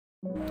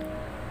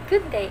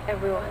Good day,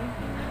 everyone.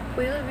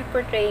 We will be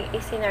portraying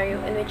a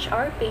scenario in which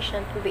our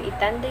patient will be a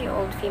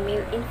 10-day-old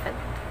female infant.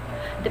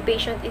 The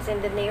patient is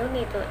in the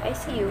neonatal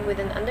ICU with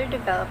an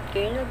underdeveloped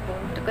cranial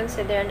bone to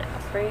consider an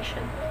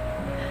operation.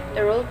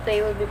 The role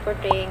play will be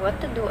portraying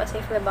what to do as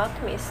a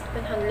phlebotomist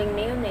when handling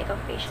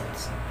neonatal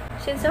patients.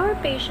 Since our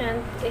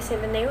patient is in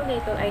the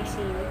neonatal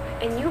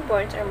ICU and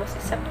newborns are most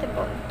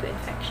susceptible to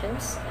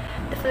infections,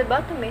 the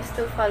phlebotomist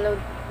will follow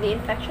the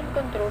infection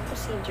control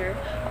procedure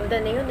of the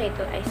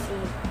neonatal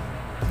ICU.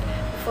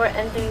 Before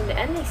entering the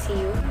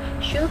NICU,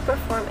 she will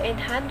perform a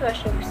hand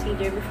washing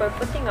procedure before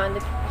putting on the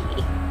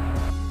PPE.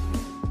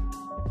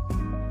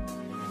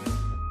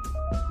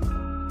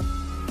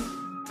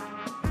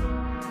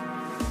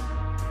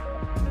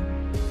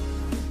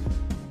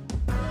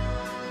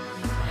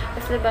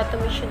 The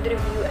phlebotomist should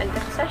review and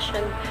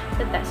accession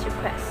the test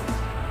request.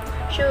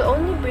 She will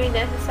only bring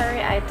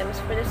necessary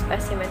items for the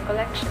specimen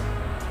collection.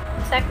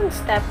 The second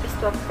step is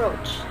to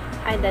approach,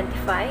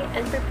 identify,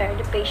 and prepare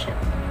the patient.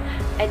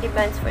 ID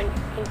bands for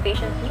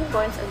inpatient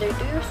newborns under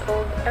 2 years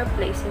old are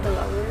placed in the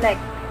lower leg.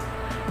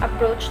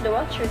 Approach the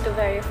watcher to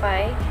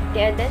verify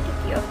the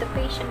identity of the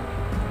patient.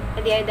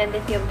 And the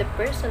identity of the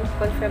person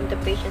who confirmed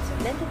the patient's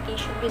identity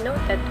should be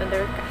noted on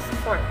the request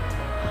form.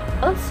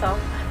 Also,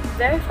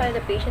 verify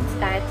the patient's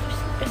diet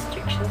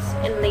restrictions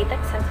and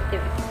latex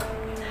sensitivity.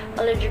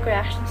 Allergic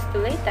reactions to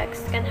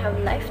latex can have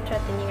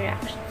life-threatening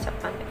reactions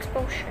upon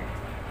exposure.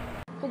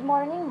 Good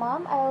morning,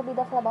 ma'am. I will be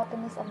the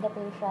phlebotomist of the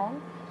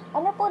patient.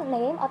 Ano po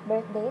name at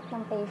birth date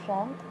ng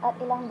patient at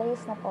ilang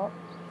days na po?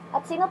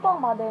 At sino po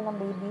ang mother ng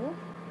baby?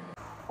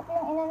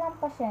 Yung ina ng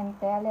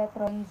pasyente, Alliah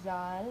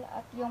Tronzal,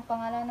 at yung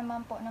pangalan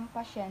naman po ng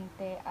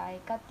pasyente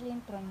ay Kathleen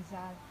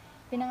Tronzal.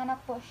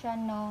 Pinanganak po siya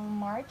noong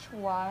March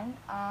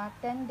 1 at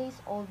 10 days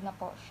old na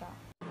po siya.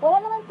 Wala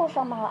naman po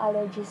siyang mga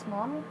allergies,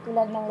 ma'am,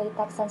 tulad ng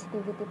latex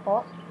sensitivity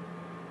po.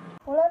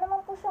 Wala naman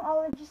po siyang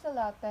allergy sa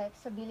latex,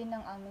 sa bilin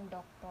ng aming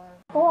doktor.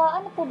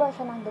 Kuhaan po ba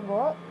siya ng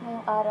dugo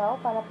ngayong araw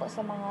para po sa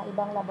mga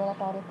ibang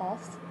laboratory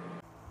tests?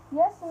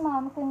 Yes,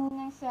 ma'am.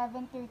 Kaninang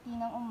 7:30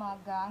 ng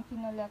umaga, ang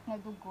kinolect na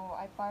dugo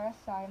ay para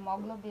sa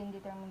hemoglobin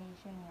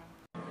determination niya.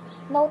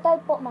 Noted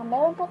po, ma'am.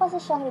 Meron po kasi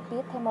siyang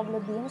repeat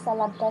hemoglobin sa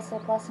lab test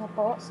request niya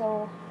po.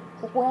 So,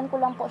 kukunan ko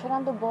lang po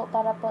siya ng dugo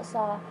para po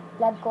sa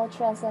blood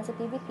culture and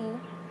sensitivity,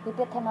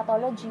 repeat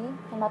hematology,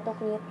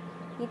 hematocrit,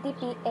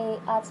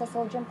 PTPA, at sa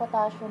sodium,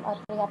 potassium, at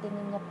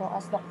creatinine niya po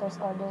as doctor's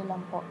order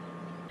lang po.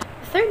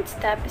 The third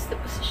step is to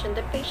position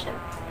the patient.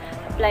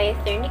 Apply a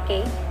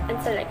tourniquet and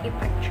select a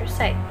puncture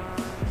site.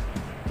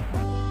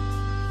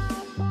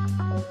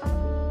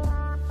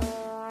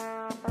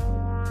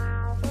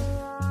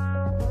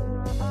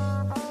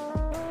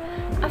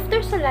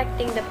 After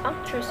selecting the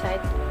puncture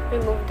site,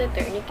 remove the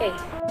tourniquet.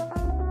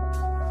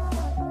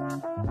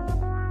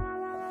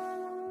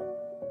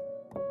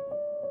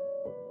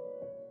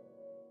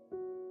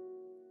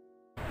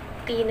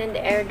 Clean and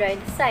air dry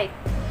the site.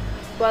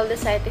 While the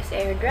site is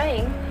air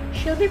drying,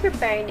 she'll be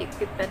preparing the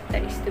equipment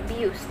that is to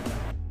be used.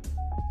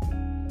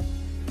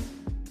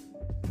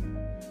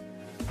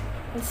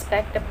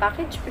 Inspect the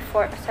package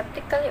before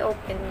aseptically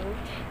opening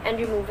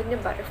and removing the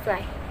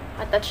butterfly.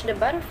 Attach the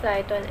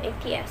butterfly to an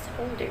ATS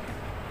holder.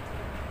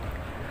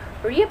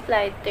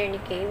 Reapply the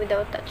tourniquet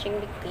without touching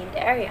the cleaned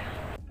area.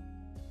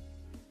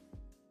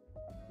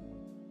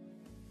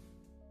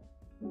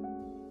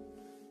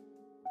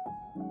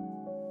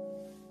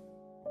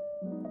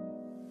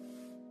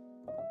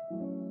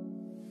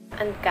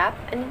 Uncap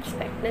and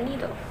inspect the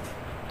needle.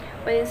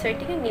 When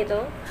inserting a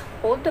needle,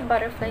 hold the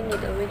butterfly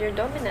needle with your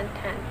dominant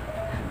hand.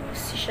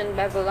 Position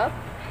bevel up,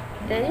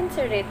 then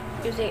insert it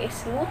using a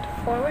smooth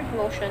forward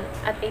motion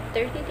at a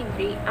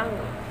 30-degree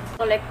angle.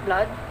 Collect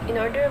blood in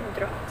order of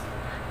draw.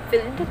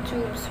 Fill in the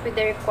tubes with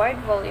the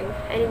required volume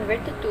and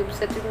invert the tubes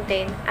that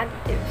contain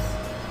additives.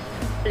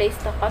 Place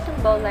the cotton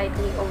ball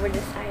lightly over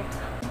the site.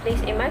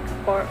 Place a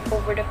micropore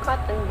over the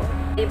cotton ball.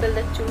 Label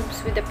the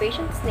tubes with the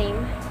patient's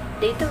name,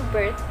 date of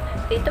birth,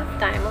 date of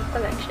time of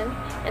collection,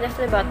 and the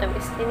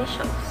phlebotomist's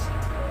initials.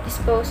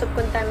 Dispose of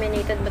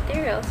contaminated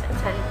materials and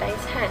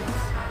sanitize hands.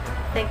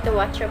 Thank the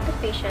watcher of the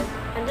patient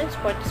and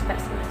transport the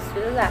specimens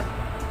to the lab.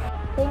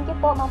 Thank you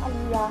po, Ma'am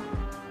Alliah.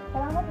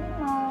 Salamat din,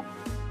 ma'am.